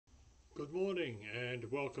Good morning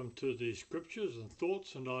and welcome to the scriptures and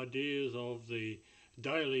thoughts and ideas of the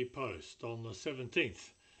Daily Post on the 17th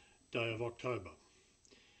day of October.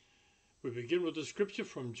 We begin with the scripture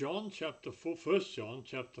from John chapter 4, 1 John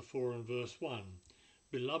chapter 4 and verse 1.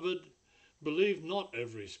 Beloved, believe not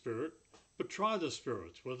every spirit, but try the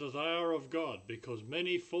spirits, whether they are of God, because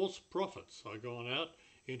many false prophets are gone out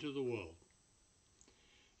into the world.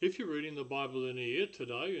 If you're reading the Bible in a year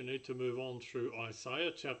today, you need to move on through Isaiah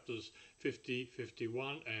chapters 50,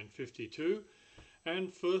 51 and 52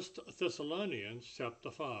 and 1 Thessalonians chapter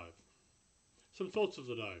 5. Some thoughts of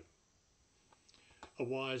the day. A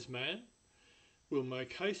wise man will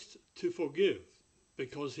make haste to forgive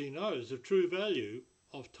because he knows the true value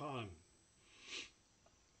of time.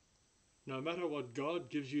 No matter what God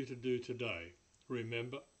gives you to do today,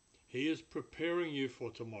 remember, He is preparing you for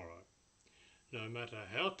tomorrow. No matter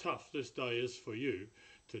how tough this day is for you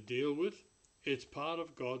to deal with, it's part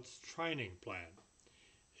of God's training plan.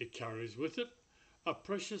 It carries with it a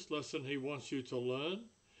precious lesson He wants you to learn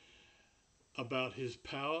about His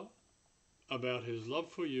power, about His love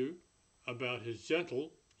for you, about His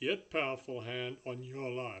gentle yet powerful hand on your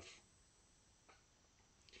life.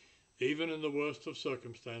 Even in the worst of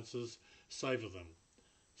circumstances, savour them.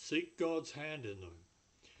 Seek God's hand in them.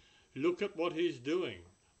 Look at what He's doing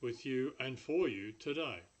with you and for you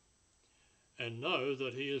today, and know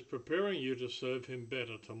that He is preparing you to serve Him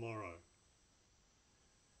better tomorrow.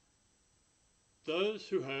 Those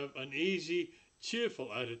who have an easy,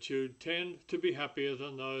 cheerful attitude tend to be happier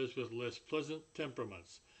than those with less pleasant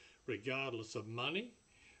temperaments, regardless of money,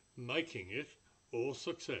 making it, or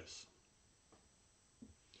success.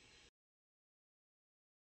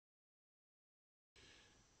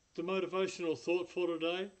 The motivational thought for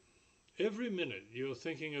today: every minute you are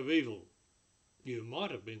thinking of evil, you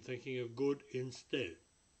might have been thinking of good instead.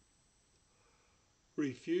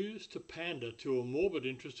 Refuse to pander to a morbid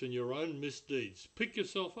interest in your own misdeeds. Pick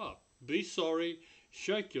yourself up, be sorry,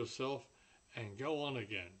 shake yourself, and go on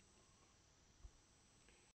again.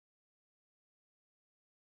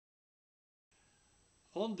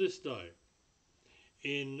 On this day,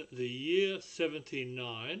 in the year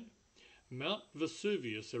 79, Mount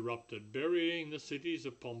Vesuvius erupted, burying the cities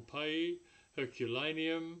of Pompeii,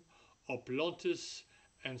 Herculaneum, Oplontis,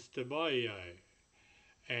 and Stabiae,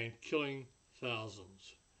 and killing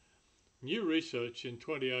thousands. New research in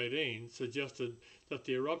 2018 suggested that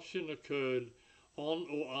the eruption occurred on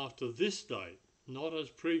or after this date, not as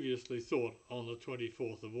previously thought on the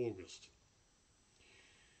 24th of August.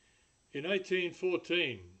 In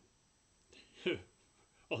 1814,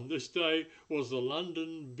 on this day was the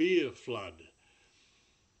London beer flood.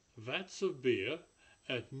 Vats of beer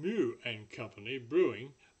at Mew and Company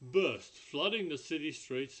Brewing burst, flooding the city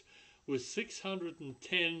streets with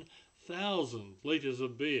 610,000 litres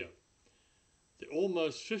of beer. The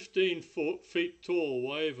almost 15 feet tall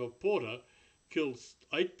wave of porter killed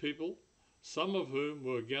 8 people, some of whom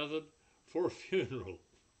were gathered for a funeral.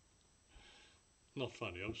 Not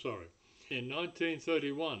funny, I'm sorry. In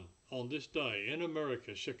 1931, on this day in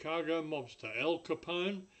America, Chicago mobster Al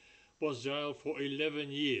Capone was jailed for 11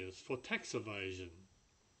 years for tax evasion.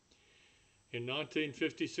 In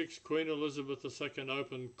 1956, Queen Elizabeth II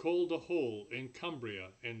opened Calder Hall in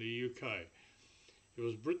Cumbria in the UK. It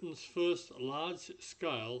was Britain's first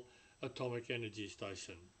large-scale atomic energy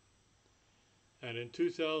station. And in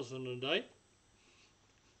 2008,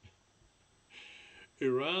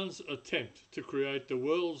 Iran's attempt to create the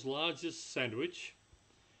world's largest sandwich,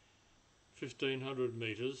 1,500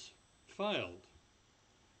 metres, failed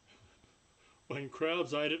when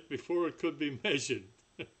crowds ate it before it could be measured.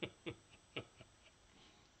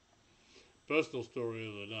 Personal story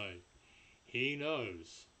of the day. He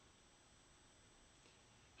knows.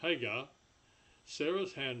 Hagar,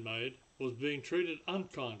 Sarah's handmaid, was being treated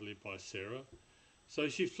unkindly by Sarah, so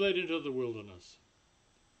she fled into the wilderness.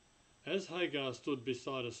 As Hagar stood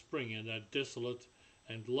beside a spring in that desolate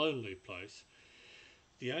and lonely place,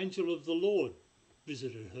 the angel of the Lord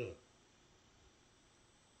visited her.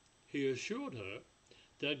 He assured her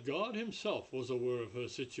that God Himself was aware of her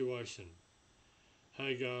situation.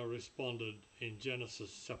 Hagar responded in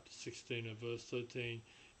Genesis chapter 16 and verse 13,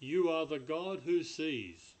 "You are the God who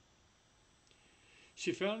sees."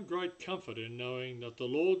 She found great comfort in knowing that the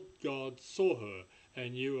Lord God saw her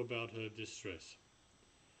and knew about her distress.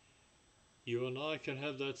 You and I can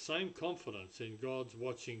have that same confidence in God's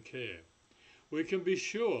watching care. We can be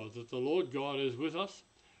sure that the Lord God is with us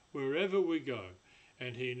wherever we go,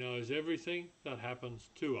 and He knows everything that happens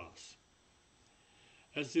to us.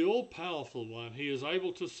 As the all-powerful one, He is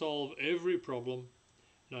able to solve every problem,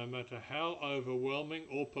 no matter how overwhelming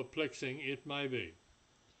or perplexing it may be.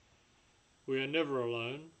 We are never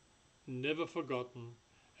alone, never forgotten,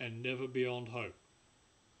 and never beyond hope.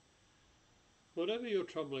 Whatever your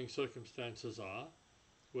troubling circumstances are,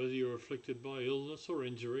 whether you're afflicted by illness or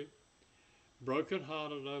injury,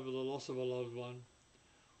 broken-hearted over the loss of a loved one,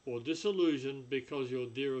 or disillusioned because your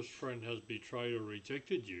dearest friend has betrayed or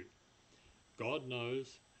rejected you, God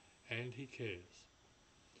knows and He cares.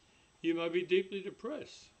 You may be deeply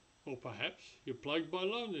depressed, or perhaps you're plagued by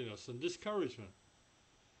loneliness and discouragement.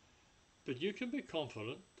 But you can be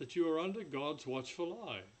confident that you are under God's watchful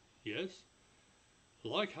eye. Yes,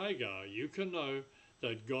 like Hagar, you can know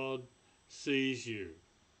that God sees you.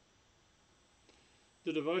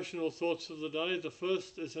 The devotional thoughts of the day, the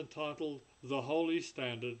first is entitled The Holy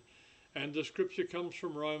Standard, and the scripture comes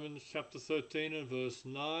from Romans chapter 13 and verse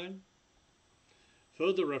 9.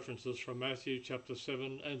 Further references from Matthew chapter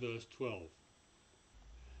 7 and verse 12.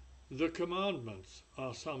 The commandments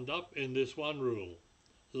are summed up in this one rule: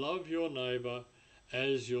 love your neighbour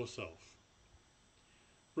as yourself.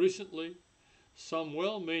 Recently, some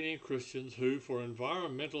well-meaning Christians who, for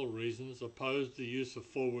environmental reasons, opposed the use of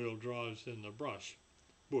four-wheel drives in the bush,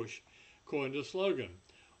 coined a slogan,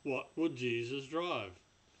 "What would Jesus drive?"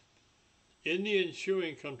 In the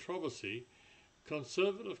ensuing controversy,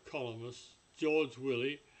 conservative columnist George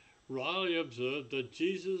Willey wryly observed that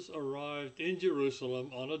Jesus arrived in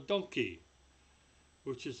Jerusalem on a donkey,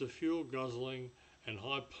 which is a fuel-guzzling and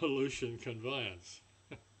high-pollution conveyance.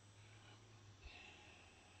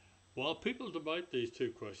 While people debate these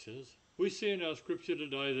two questions, we see in our scripture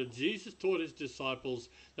today that Jesus taught his disciples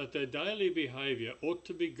that their daily behaviour ought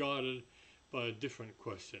to be guided by a different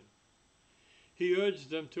question. He urged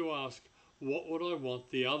them to ask, "What would I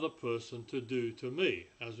want the other person to do to me?"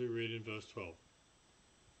 as we read in verse 12.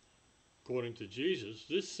 According to Jesus,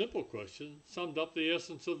 this simple question summed up the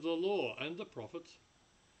essence of the law and the prophets.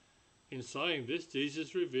 In saying this,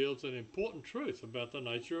 Jesus reveals an important truth about the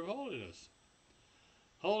nature of holiness.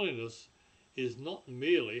 Holiness is not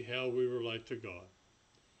merely how we relate to God.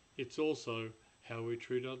 It's also how we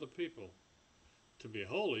treat other people. To be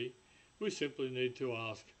holy, we simply need to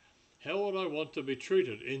ask, how would I want to be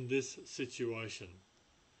treated in this situation?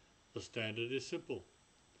 The standard is simple.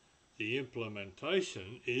 The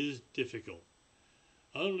implementation is difficult.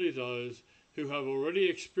 Only those who have already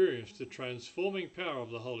experienced the transforming power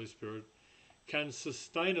of the Holy Spirit can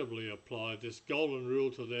sustainably apply this golden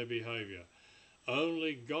rule to their behaviour.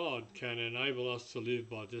 Only God can enable us to live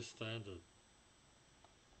by this standard.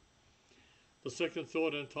 The second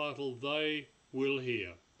thought, entitled They Will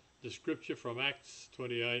Hear, the scripture from Acts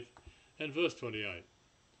 28 and verse 28.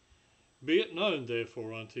 Be it known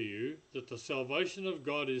therefore unto you that the salvation of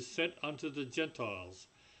God is sent unto the Gentiles,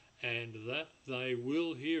 and that they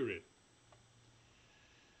will hear it.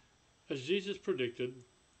 As Jesus predicted,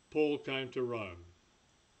 Paul came to Rome.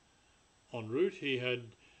 En route he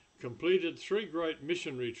had completed 3 great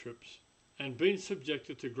missionary trips and been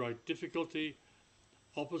subjected to great difficulty,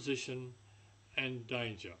 opposition and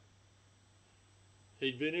danger.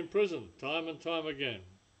 He'd been in prison time and time again,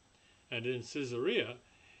 and in Caesarea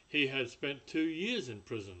he had spent 2 years in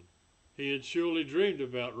prison. He had surely dreamed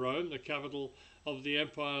about Rome, the capital of the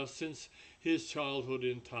empire, since his childhood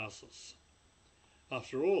in Tarsus.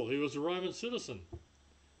 After all, he was a Roman citizen.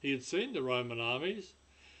 He had seen the Roman armies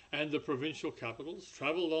and the provincial capitals,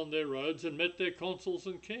 travelled on their roads and met their consuls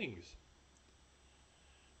and kings.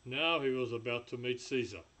 Now he was about to meet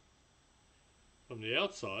Caesar. From the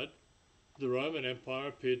outside, the Roman Empire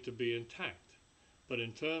appeared to be intact, but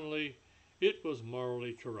internally it was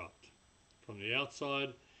morally corrupt. From the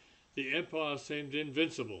outside, the empire seemed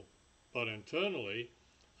invincible, but internally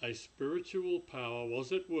a spiritual power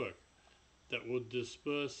was at work that would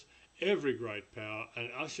disperse every great power and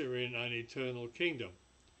usher in an eternal kingdom,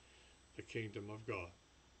 the kingdom of God.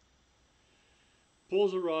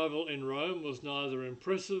 Paul's arrival in Rome was neither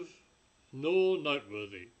impressive nor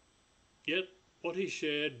noteworthy, yet what he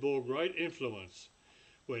shared bore great influence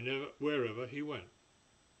wherever he went.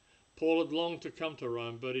 Paul had longed to come to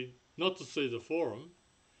Rome, but not to see the Forum,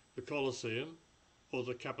 the Colosseum, or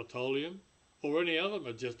the Capitolium, or any other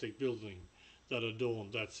majestic building that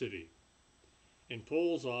adorned that city. In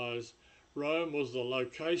Paul's eyes, Rome was the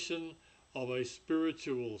location of a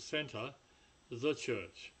spiritual centre, the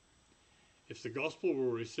church. If the gospel were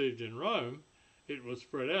received in Rome, it would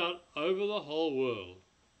spread out over the whole world.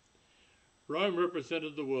 Rome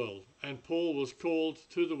represented the world, and Paul was called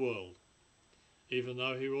to the world. Even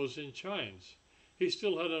though he was in chains, he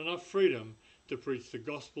still had enough freedom to preach the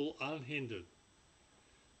gospel unhindered.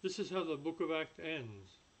 This is how the book of Acts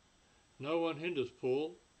ends. No one hinders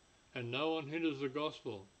Paul, and no one hinders the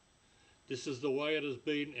gospel. This is the way it has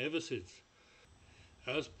been ever since.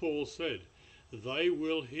 As Paul said, they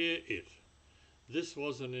will hear it. This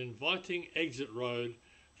was an inviting exit road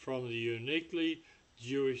from the uniquely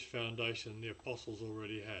Jewish foundation the apostles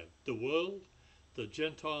already had. The world, the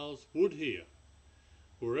Gentiles, would hear.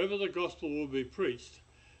 Wherever the gospel would be preached,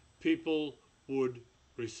 people would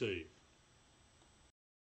receive.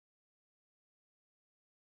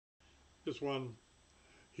 Just one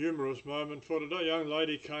humorous moment for today. A young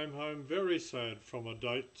lady came home very sad from a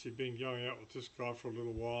date. She'd been going out with this guy for a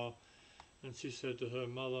little while, and she said to her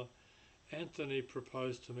mother, "Anthony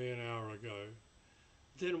proposed to me an hour ago."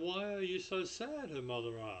 "Then why are you so sad?" her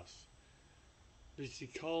mother asked. "Because he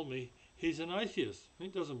told me he's an atheist. He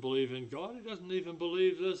doesn't believe in God. He doesn't even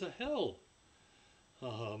believe there's a hell."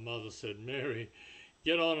 Her mother said, "Mary,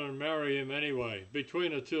 get on and marry him anyway.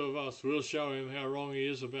 Between the two of us, we'll show him how wrong he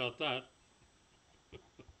is about that."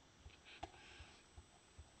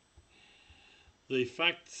 The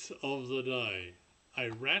facts of the day. A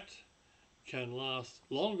rat can last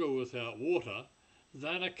longer without water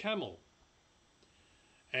than a camel.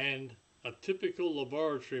 And a typical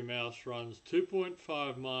laboratory mouse runs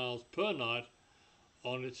 2.5 miles per night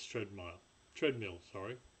on its treadmill.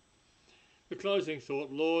 The closing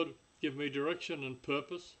thought: Lord, give me direction and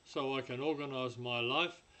purpose so I can organise my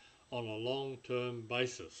life on a long-term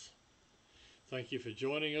basis. Thank you for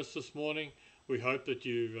joining us this morning. We hope that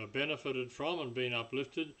you've benefited from and been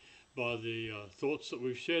uplifted by the thoughts that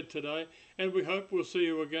we've shared today, and we hope we'll see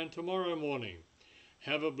you again tomorrow morning.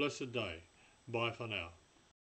 Have a blessed day. Bye for now.